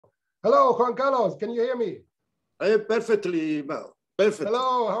Hello, Juan Carlos. Can you hear me? Perfectly, Mal. Perfect.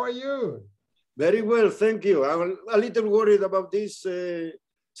 Hello, how are you? Very well, thank you. I'm a little worried about this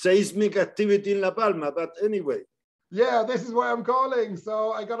seismic activity in La Palma, but anyway. Yeah, this is why I'm calling.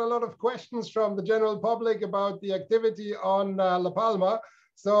 So I got a lot of questions from the general public about the activity on La Palma.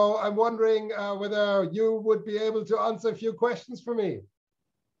 So I'm wondering whether you would be able to answer a few questions for me.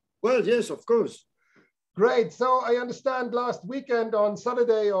 Well, yes, of course. Great. So I understand last weekend on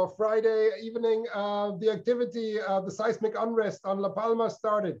Saturday or Friday evening, the activity, the seismic unrest on La Palma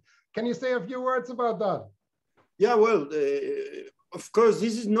started. Can you say a few words about that? Yeah, well, of course,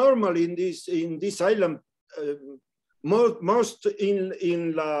 this is normal in this island. Most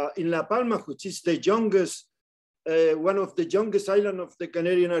in La Palma, which is the youngest, one of the youngest islands of the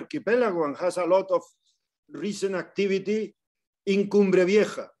Canarian archipelago, and has a lot of recent activity in Cumbre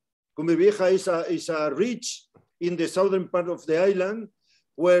Vieja. Cumbre Vieja is a ridge in the southern part of the island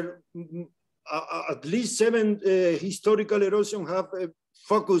where at least 7 historical erosions have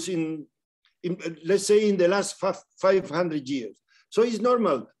focused in, let's say, in the last 500 years. So it's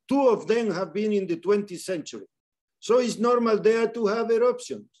normal. 2 of them have been in the 20th century. So it's normal there to have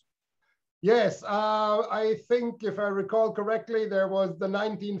eruptions. Yes, I think if I recall correctly, there was the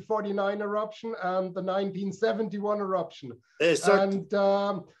 1949 eruption and the 1971 eruption. Exactly. And,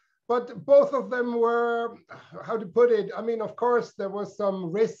 but both of them were, how to put it, I mean, of course, there was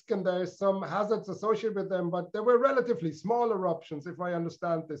some risk and there's some hazards associated with them, but they were relatively small eruptions, if I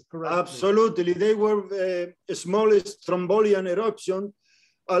understand this correctly. Absolutely. They were the smallest Strombolian eruption.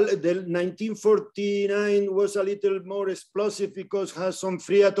 The 1949 was a little more explosive because it has some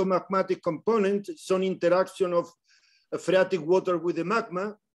phreatomagmatic component, some interaction of phreatic water with the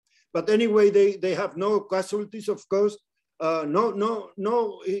magma. But anyway, they have no casualties, of course.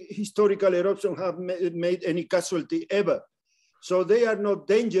 No historical eruption have made any casualty ever. So they are not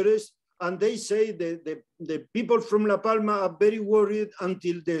dangerous. And they say the people from La Palma are very worried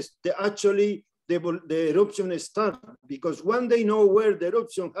until the eruption starts, because when they know where the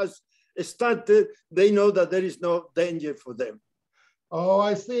eruption has started, they know that there is no danger for them. Oh,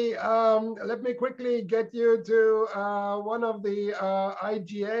 I see. Let me quickly get you to one of the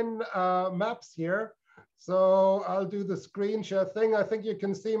IGN maps here. So I'll do the screen share thing. I think you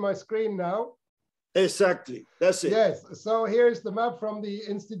can see my screen now. Exactly, that's it. Yes, so here's the map from the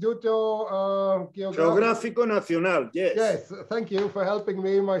Instituto Geográfico Nacional, yes. Yes, thank you for helping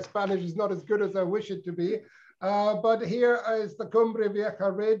me. My Spanish is not as good as I wish it to be. But here is the Cumbre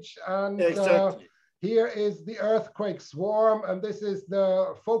Vieja Ridge, and exactly. Here is the earthquake swarm, and this is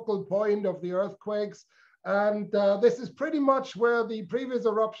the focal point of the earthquakes. And this is pretty much where the previous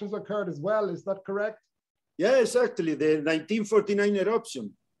eruptions occurred as well, is that correct? Yeah, exactly, the 1949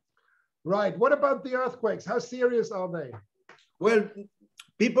 eruption. Right, what about the earthquakes? How serious are they? Well,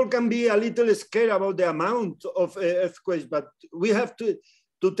 people can be a little scared about the amount of earthquakes, but we have to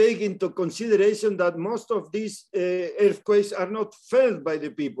take into consideration that most of these earthquakes are not felt by the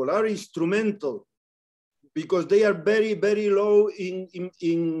people, are instrumental, because they are very, very low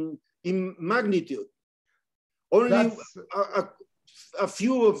in magnitude. Only a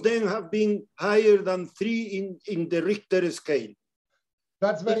few of them have been higher than 3 in the Richter scale.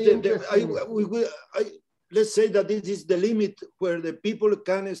 That's very interesting. Let's say that this is the limit where the people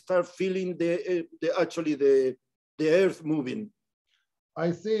can start feeling the earth moving.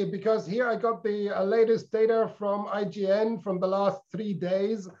 I see, because here I got the latest data from IGN from the last 3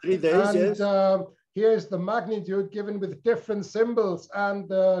 days. 3 days, and, yes. Here's the magnitude given with different symbols, and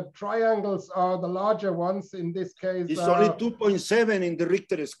the triangles are the larger ones in this case. It's only 2.7 in the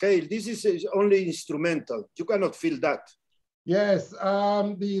Richter scale. This is only instrumental. You cannot feel that. Yes,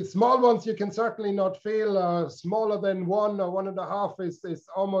 the small ones you can certainly not feel. Smaller than 1 or 1.5 is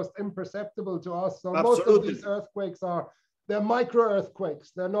almost imperceptible to us. So absolutely. Most of these earthquakes they're micro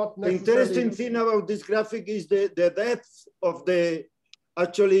earthquakes. They're not necessarily. The interesting thing about this graphic is the depth of the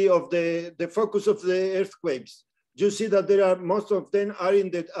focus of the earthquakes. You see that there are most of them are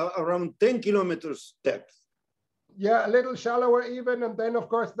in the around 10 kilometers depth. Yeah, a little shallower even, and then of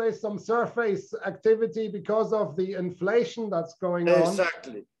course there's some surface activity because of the inflation that's going on.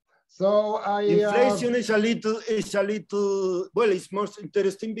 Exactly. So inflation is a little well. It's most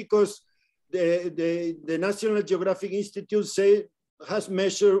interesting because the National Geographic Institute has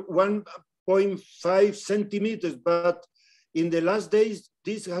measured 1.5 centimeters, but in the last days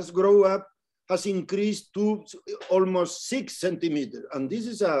this has increased to almost 6 centimeters, and this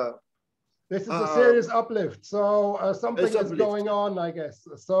is a This is a serious uplift. So something is going on, I guess.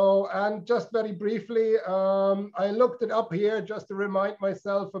 So, and just very briefly, I looked it up here just to remind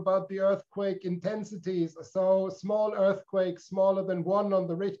myself about the earthquake intensities. So small earthquakes, smaller than 1 on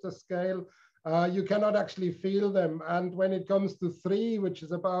the Richter scale, you cannot actually feel them. And when it comes to 3, which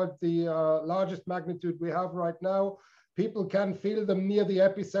is about the largest magnitude we have right now, people can feel them near the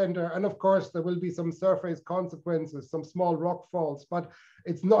epicenter. And of course, there will be some surface consequences, some small rock falls, but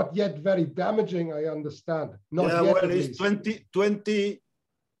it's not yet very damaging, I understand. Not yeah, yet, well, it's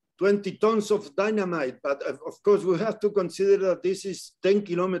 20 tons of dynamite, but of course, we have to consider that this is 10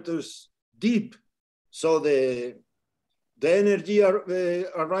 kilometers deep. So the energy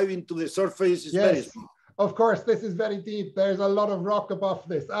arriving to the surface is very small. Of course, this is very deep. There's a lot of rock above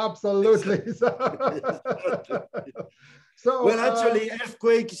this. Absolutely. So, well, actually,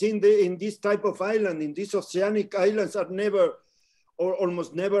 earthquakes in this type of island, in these oceanic islands, are never, or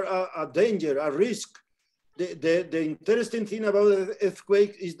almost never, a danger, a risk. The interesting thing about an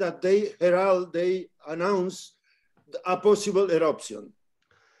earthquake is that they announce a possible eruption.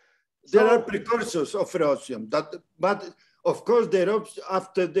 There are precursors of eruption, but of course, the eruption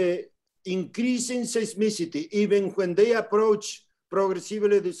after the increasing seismicity, even when they approach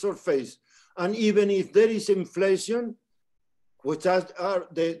progressively the surface, and even if there is inflation, which are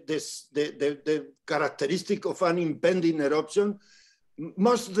the characteristic of an impending eruption,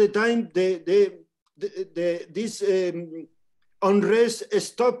 most of the time this unrest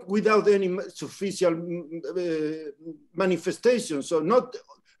stop without any sufficient manifestation. So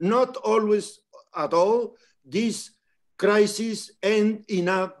not always at all these crises end in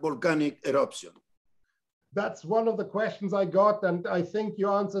a volcanic eruption. That's one of the questions I got, and I think you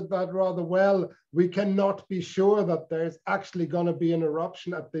answered that rather well. We cannot be sure that there's actually going to be an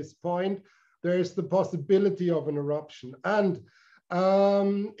eruption at this point. There is the possibility of an eruption. And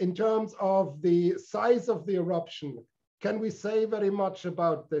in terms of the size of the eruption, can we say very much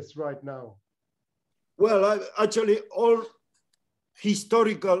about this right now? Well, actually, all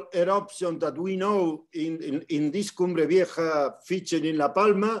historical eruptions that we know in this Cumbre Vieja feature in La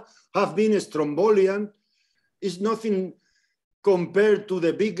Palma have been strombolian. It's nothing compared to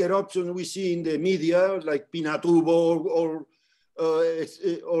the big eruptions we see in the media, like Pinatubo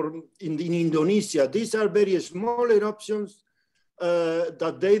or in Indonesia. These are very small eruptions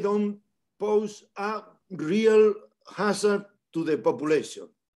that they don't pose a real hazard to the population.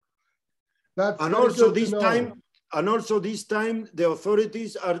 And also this time, the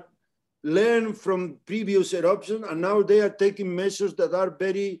authorities are learned from previous eruptions, and now they are taking measures that are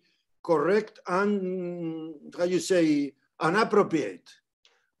very correct and, how you say, inappropriate.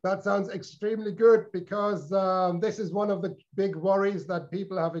 That sounds extremely good, because this is one of the big worries that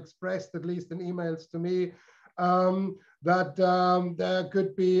people have expressed, at least in emails to me, that there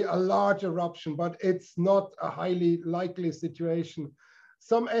could be a large eruption, but it's not a highly likely situation.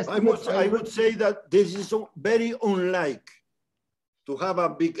 Some estimates, I would say that this is very unlikely to have a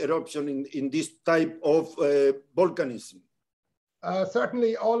big eruption in this type of volcanism.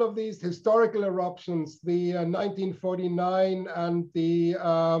 Certainly all of these historical eruptions, the 1949 and the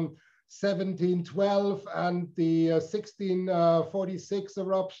 1712 and the 1646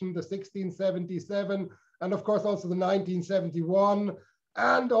 eruption, the 1677, and of course also the 1971,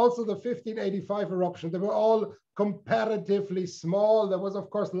 and also the 1585 eruption. They were all comparatively small. There was, of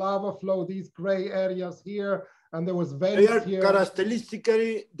course, lava flow, these gray areas here, and there was vents here.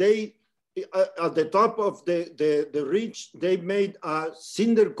 Characteristically, they, at the top of the ridge, they made a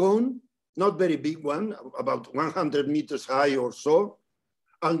cinder cone, not very big one, about 100 meters high or so.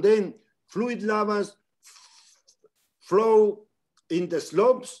 And then fluid lavas flow in the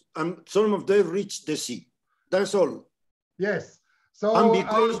slopes, and some of them reach the sea. That's all. Yes. So and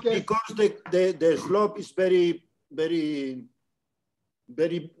because the slope is very, very,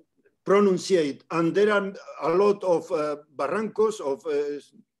 very pronunciate, and there are a lot of barrancos of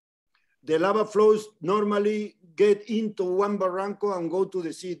the lava flows normally get into one barranco and go to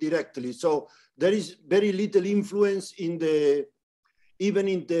the sea directly. So there is very little influence in even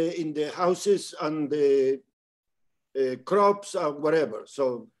in the houses and the crops or whatever.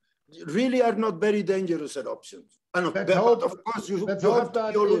 So really are not very dangerous eruptions. And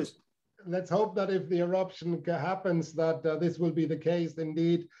let's hope that if the eruption happens, that this will be the case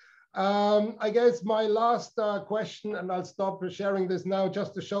indeed. I guess my last question, and I'll stop sharing this now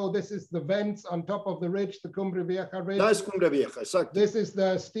just to show this is the vents on top of the ridge, the Cumbre Vieja ridge. That's Cumbre Vieja, exactly. This is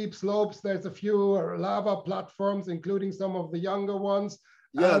the steep slopes. There's a few lava platforms, including some of the younger ones.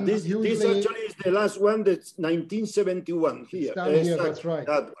 Yeah, this actually is the last one. That's 1971 here. Down here, that's right.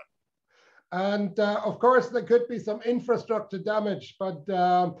 That one. And of course, there could be some infrastructure damage, but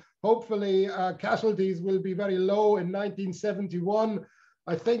hopefully casualties will be very low. In 1971,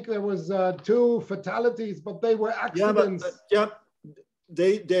 I think there was 2 fatalities, but they were accidents. Yeah,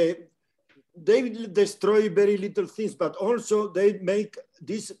 they destroy very little things, but also they make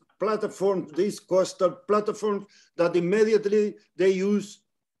these platforms, these coastal platforms that immediately they use,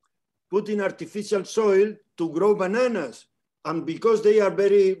 put in artificial soil to grow bananas. And because they are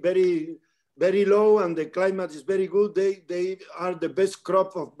very, very, very low and the climate is very good, they are the best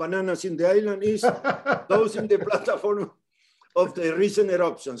crop of bananas in the island is those in the platform of the recent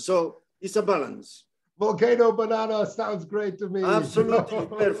eruption. So it's a balance. Volcano banana sounds great to me. Absolutely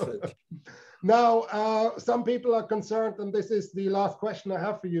perfect. Now, some people are concerned, and this is the last question I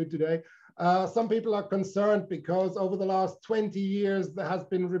have for you today. Some people are concerned because over the last 20 years, there has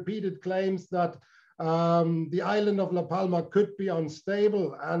been repeated claims that the island of La Palma could be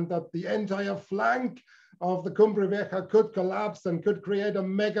unstable and that the entire flank of the Cumbre Vieja could collapse and could create a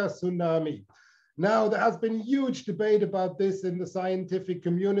mega tsunami. Now, there has been huge debate about this in the scientific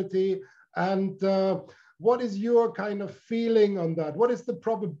community. And what is your kind of feeling on that? What is the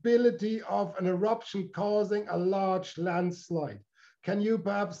probability of an eruption causing a large landslide? Can you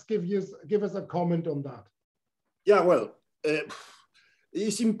perhaps give us a comment on that? Yeah, well,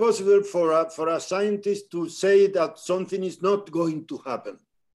 it's impossible for a scientist to say that something is not going to happen.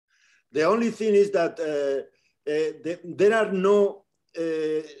 The only thing is that there are no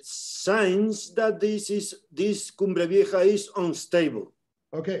signs that this Cumbre Vieja is unstable.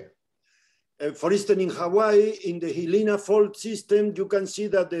 Okay. For instance, in Hawaii, in the Helena fault system, you can see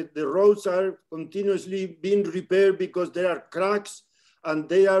that the roads are continuously being repaired because there are cracks and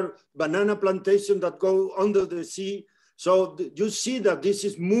there are banana plantations that go under the sea. So you see that this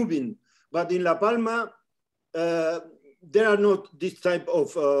is moving. But in La Palma, there are not this type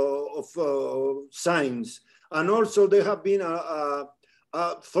of signs. And also there have been a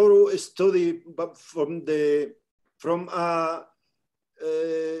thorough study from a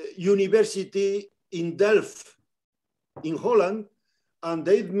university in Delft in Holland, and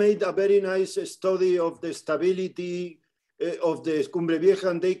they've made a very nice study of the stability of the Cumbre Vieja,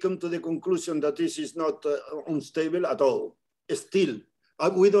 and they come to the conclusion that this is not unstable at all. Still,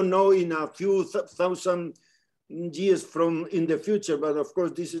 we don't know in a few thousand years from in the future, but of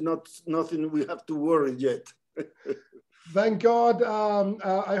course this is nothing we have to worry yet. Thank God.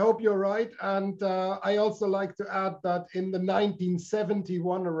 I hope you're right. And I also like to add that in the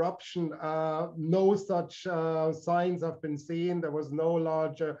 1971 eruption, no such signs have been seen. There was no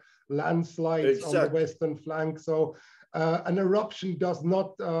larger landslides on the western flank. So an eruption does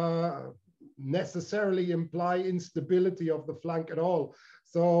not necessarily imply instability of the flank at all.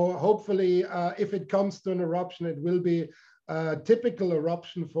 So hopefully, if it comes to an eruption, it will be a typical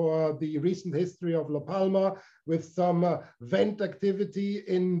eruption for the recent history of La Palma, with some vent activity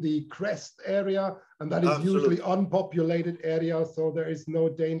in the crest area, and that is usually unpopulated area, so there is no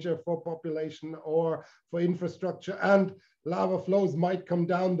danger for population or for infrastructure. And lava flows might come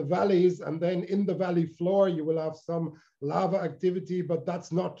down the valleys, and then in the valley floor you will have some lava activity, but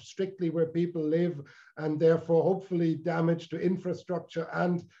that's not strictly where people live, and therefore hopefully damage to infrastructure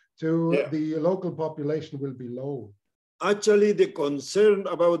and to the local population will be low. Actually, the concern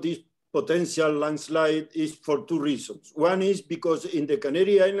about this potential landslide is for 2 reasons. One is because in the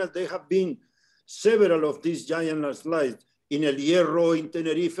Canary Islands, there have been several of these giant landslides in El Hierro, in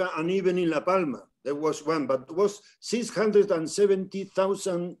Tenerife, and even in La Palma. There was one, but it was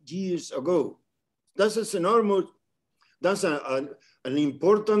 670,000 years ago. That's enormous. That's an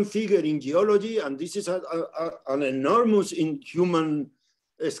important figure in geology, and this is an enormous in human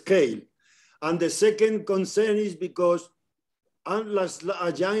scale. And the second concern is because unless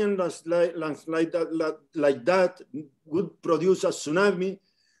a giant landslide like that would produce a tsunami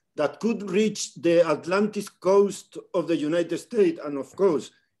that could reach the Atlantic coast of the United States. And of course,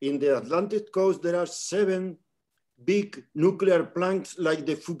 in the Atlantic coast, there are 7 big nuclear plants like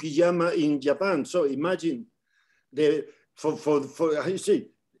the Fukuyama in Japan. So imagine you see,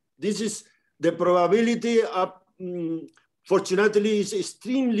 this is the probability of, fortunately, is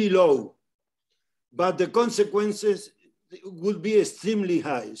extremely low, but the consequences would be extremely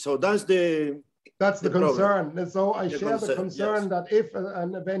high. So that's the concern. And so I share the concern yes. that if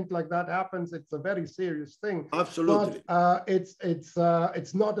an event like that happens, it's a very serious thing. Absolutely. But it's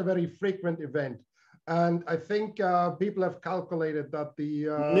not a very frequent event. And I think people have calculated that the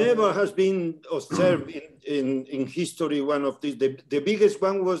never has been observed in history one of these. The biggest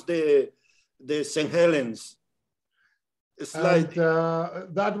one was the St. Helens. And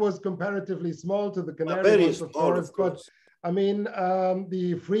that was comparatively small to the Canary Islands, of course. But I mean,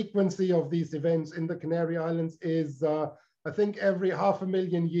 the frequency of these events in the Canary Islands is, I think, every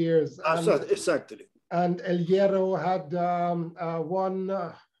 500,000 years. Exactly. And El Hierro had one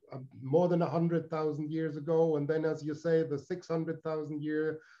more than 100,000 years ago. And then, as you say, the 600,000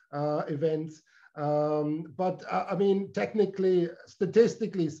 year events. But I mean, technically,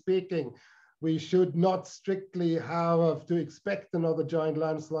 statistically speaking, we should not strictly have to expect another giant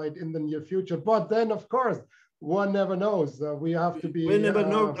landslide in the near future. But then, of course, one never knows. We have to be. We never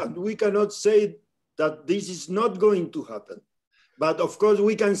know. We cannot say that this is not going to happen. But of course,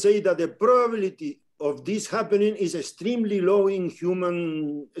 we can say that the probability of this happening is extremely low in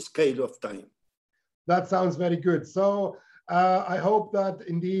human scale of time. That sounds very good. So I hope that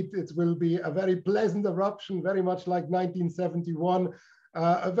indeed it will be a very pleasant eruption, very much like 1971.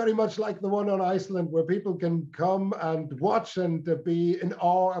 Very much like the one on Iceland, where people can come and watch and be in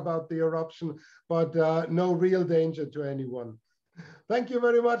awe about the eruption, but no real danger to anyone. Thank you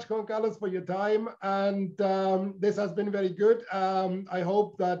very much, Juan Carlos, for your time. And this has been very good. I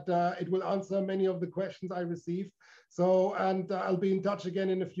hope that it will answer many of the questions I received. So, and I'll be in touch again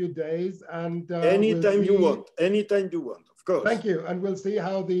in a few days. And anytime you want, of course. Thank you. And we'll see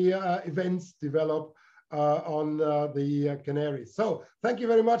how the events develop on the Canaries. So thank you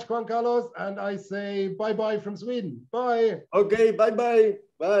very much, Juan Carlos. And I say bye-bye from Sweden. Bye. Okay, bye-bye.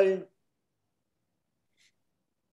 Bye.